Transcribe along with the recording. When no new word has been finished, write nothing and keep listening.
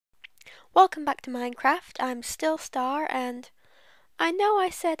Welcome back to Minecraft. I'm still Star, and I know I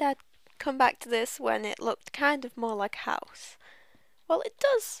said I'd come back to this when it looked kind of more like a house. Well, it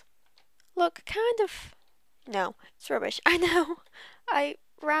does look kind of... No, it's rubbish. I know. I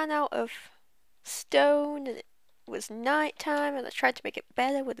ran out of stone, and it was night time, and I tried to make it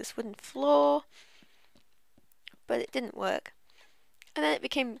better with this wooden floor, but it didn't work. And then it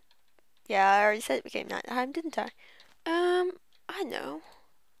became... Yeah, I already said it became night time, didn't I? I know.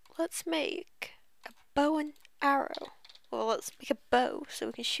 Let's make a bow and arrow. Well, let's make a bow so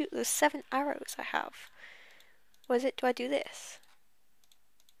we can shoot those 7 arrows I have. Was it? Do I do this?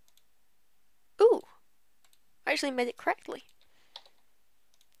 Ooh! I actually made it correctly.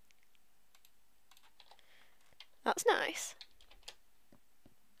 That's nice.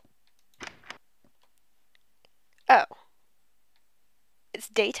 Oh. It's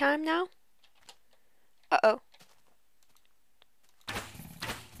daytime now? Uh-oh.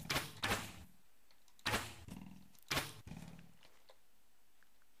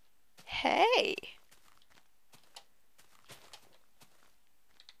 Hey!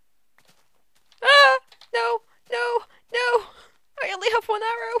 Ah! No! No! No! I only have 1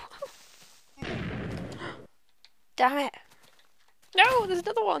 arrow! Damn it! No! There's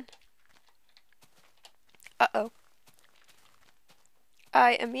another one! Uh-oh.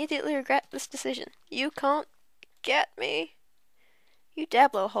 I immediately regret this decision. You can't get me. You dare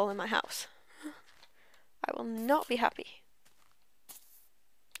blow a hole in my house. I will not be happy.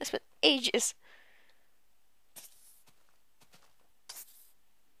 I spent ages.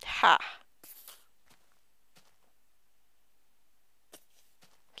 Ha.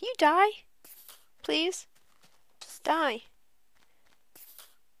 Can you die? Please? Just die.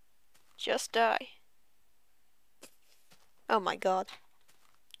 Just die. Oh my god.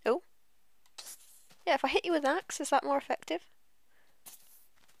 Oh? Yeah, if I hit you with an axe, is that more effective?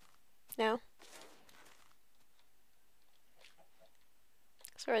 No.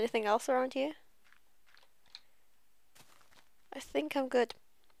 Is there anything else around here? I think I'm good.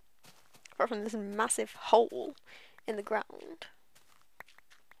 Apart from this massive hole in the ground.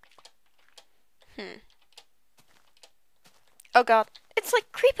 Oh god. It's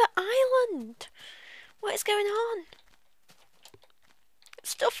like Creeper Island! What is going on?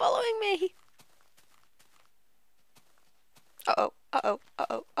 It's still following me! Uh-oh, uh-oh,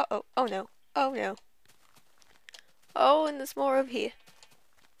 uh-oh, uh-oh, oh no, oh no. Oh, and there's more over here.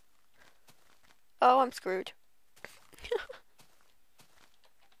 Oh, I'm screwed.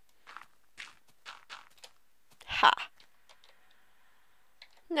 Ha.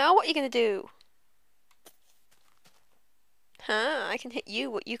 Now what are you gonna do? Huh, I can hit you,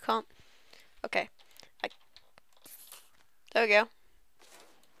 what you can't. Okay. There we go.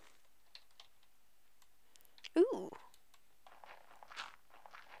 Ooh.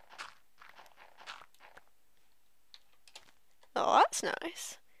 Oh, that's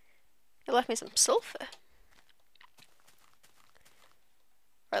nice. It left me some sulfur.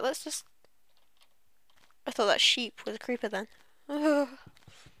 Right, let's just... I thought that sheep was a creeper then. Ugh.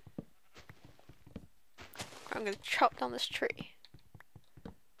 I'm gonna chop down this tree.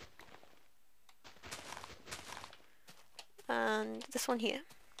 And this one here.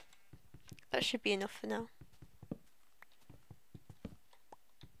 That should be enough for now.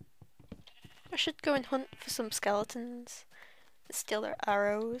 I should go and hunt for some skeletons and steal their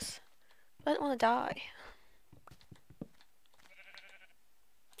arrows. But I don't want to die.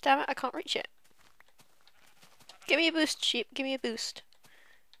 Damn it, I can't reach it. Give me a boost, sheep. Give me a boost.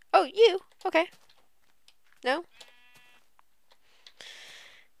 Oh, you? Okay. No?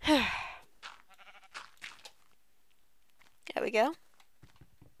 There we go.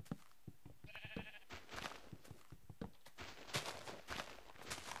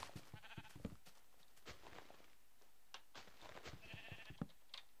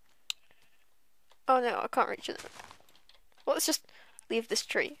 Oh no, I can't reach it. Well, let's just leave this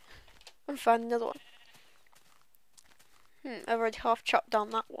tree and find another one. I've already half chopped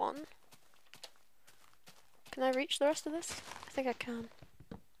down that one. Can I reach the rest of this? I think I can.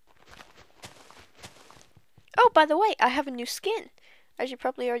 Oh, by the way, I have a new skin, as you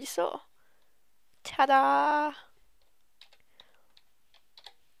probably already saw. Ta-da!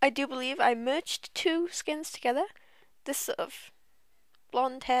 I do believe I merged 2 skins together. This sort of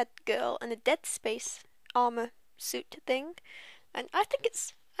blonde-haired girl and a Dead Space armor suit thing, and I think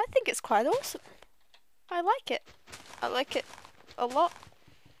it's quite awesome. I like it. I like it a lot.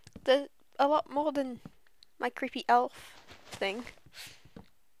 A lot more than my creepy elf thing. I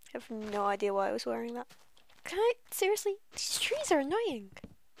have no idea why I was wearing that. Can I seriously? These trees are annoying.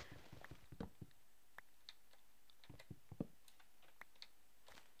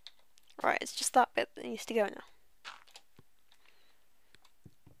 Right, it's just that bit that needs to go now.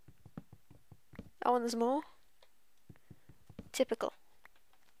 Oh, and there's more? Typical.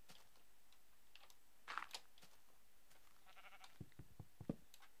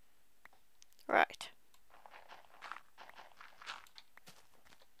 Right.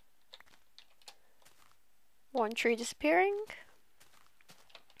 One tree disappearing.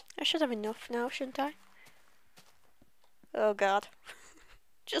 I should have enough now, shouldn't I? Oh god.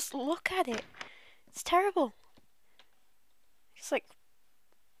 Just look at it. It's terrible. It's like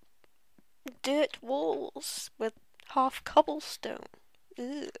dirt walls with half cobblestone.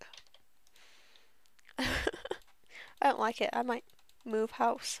 Ugh. I don't like it. I might move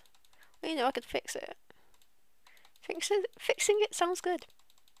house. Well, you know, I could fix it. Fixing it sounds good.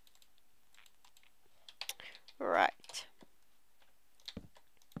 Right.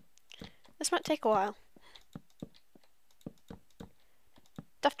 This might take a while.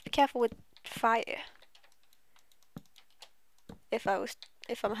 Have to be careful with fire. If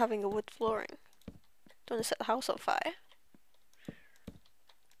I'm having a wood flooring. Don't want to set the house on fire.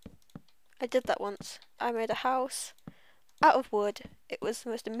 I did that once. I made a house out of wood. It was the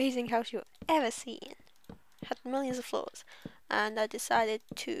most amazing house you've ever seen. It had millions of floors. And I decided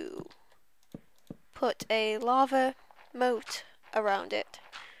to put a lava moat around it.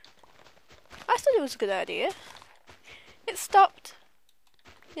 I thought it was a good idea. It stopped,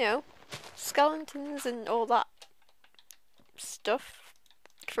 you know, skeletons and all that stuff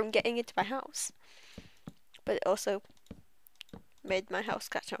from getting into my house. But it also made my house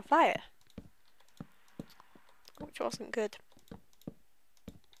catch on fire, which wasn't good.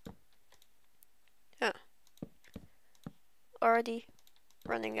 Huh. Already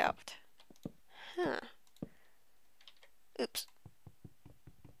running out. Huh. Oops.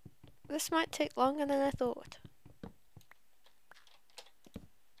 This might take longer than I thought.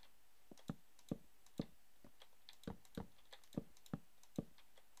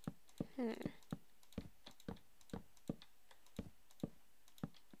 You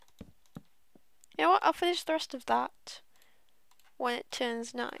know what? I'll finish the rest of that when it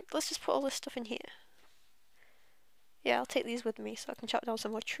turns night. Let's just put all this stuff in here. Yeah, I'll take these with me so I can chop down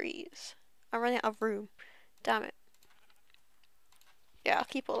some more trees. I'm running out of room. Damn it. Yeah, I'll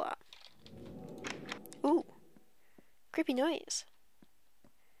keep all that. Ooh. Creepy noise.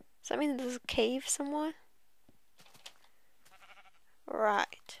 Does that mean there's a cave somewhere?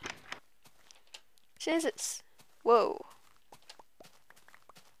 Right. Since it's... Whoa.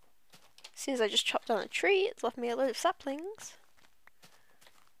 Since I just chopped down a tree, it's left me a load of saplings.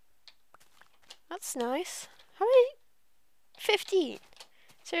 That's nice. How many? 15.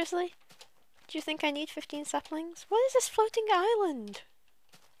 Seriously? Do you think I need 15 saplings? What is this floating island?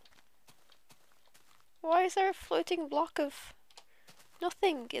 Why is there a floating block of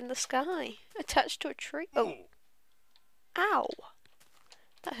nothing in the sky attached to a tree? Oh. Ow.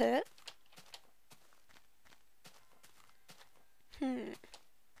 That hurt.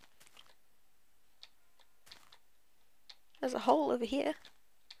 There's a hole over here.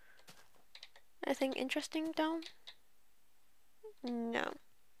 Anything interesting down? No.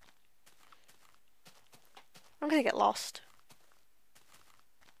 I'm gonna get lost.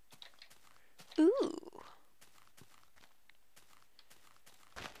 Ooh.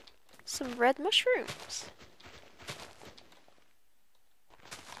 Some red mushrooms.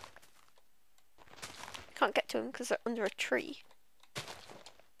 Can't get to them because they're under a tree.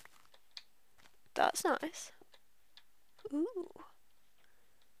 That's nice. Ooh.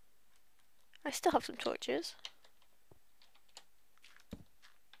 I still have some torches.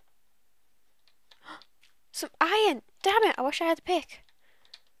 Some iron! Damn it, I wish I had a pick.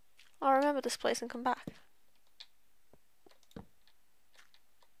 I'll remember this place and come back.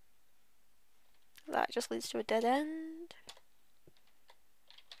 That just leads to a dead end.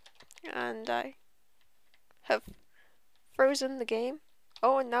 And I have frozen the game.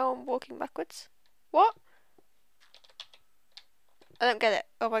 Oh, and now I'm walking backwards. What? I don't get it.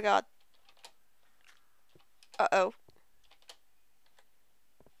 Oh my god. Uh-oh.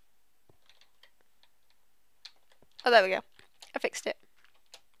 Oh, there we go. I fixed it.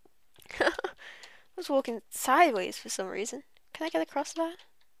 I was walking sideways for some reason. Can I get across that?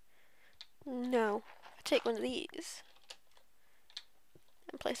 No. If I take one of these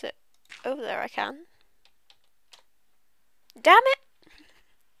and place it over there, I can. Damn it!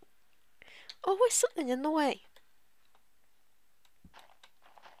 Always something in the way.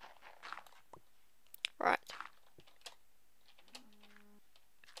 Right.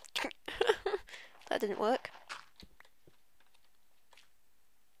 That didn't work.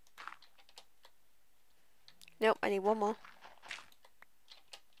 Nope, I need one more.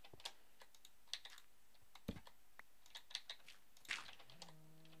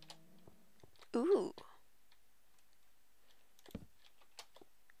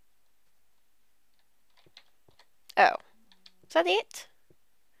 Is that it?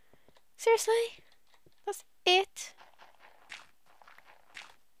 Seriously? That's it?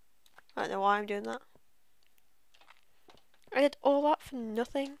 I don't know why I'm doing that. I did all that for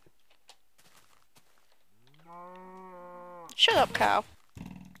nothing. Shut up, cow.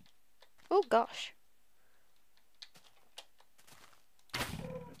 Oh gosh.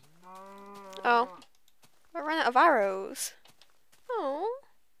 Oh. I ran out of arrows. Oh.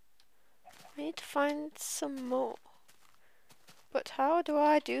 I need to find some more. But how do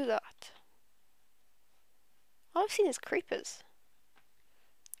I do that? All I've seen is creepers.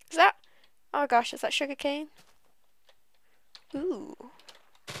 Is that... Oh gosh, is that sugar cane? Ooh.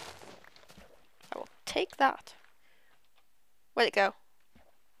 I will take that. Where'd it go?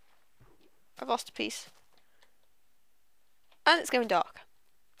 I've lost a piece. And it's going dark.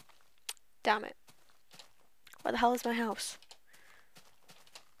 Damn it. Where the hell is my house?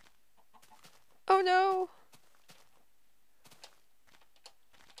 Oh no!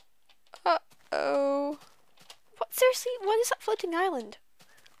 Uh-oh. What? Seriously? What is that floating island?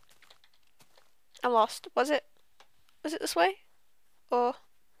 I'm lost. Was it this way? Or...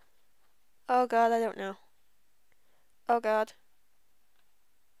 Oh god, I don't know. Oh god.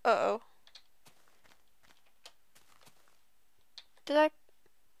 Uh-oh. Did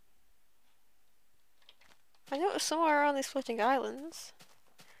I know it was somewhere around these floating islands.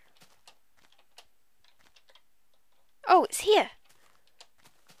 Oh, it's here!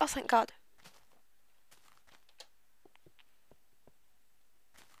 Oh, thank god.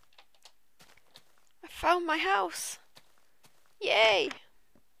 I found my house! Yay!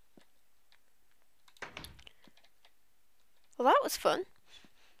 Well, that was fun.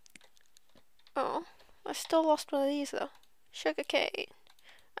 Oh, I still lost one of these though. Sugar cane.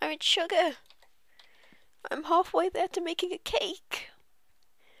 I mean sugar! I'm halfway there to making a cake.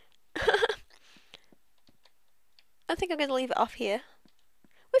 I think I'm going to leave it off here.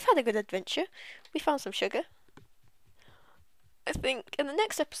 We've had a good adventure. We found some sugar. I think in the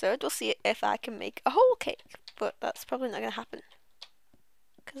next episode we'll see if I can make a whole cake. But that's probably not going to happen.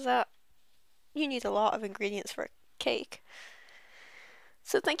 Because you need a lot of ingredients for a cake.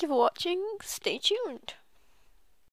 So thank you for watching. Stay tuned.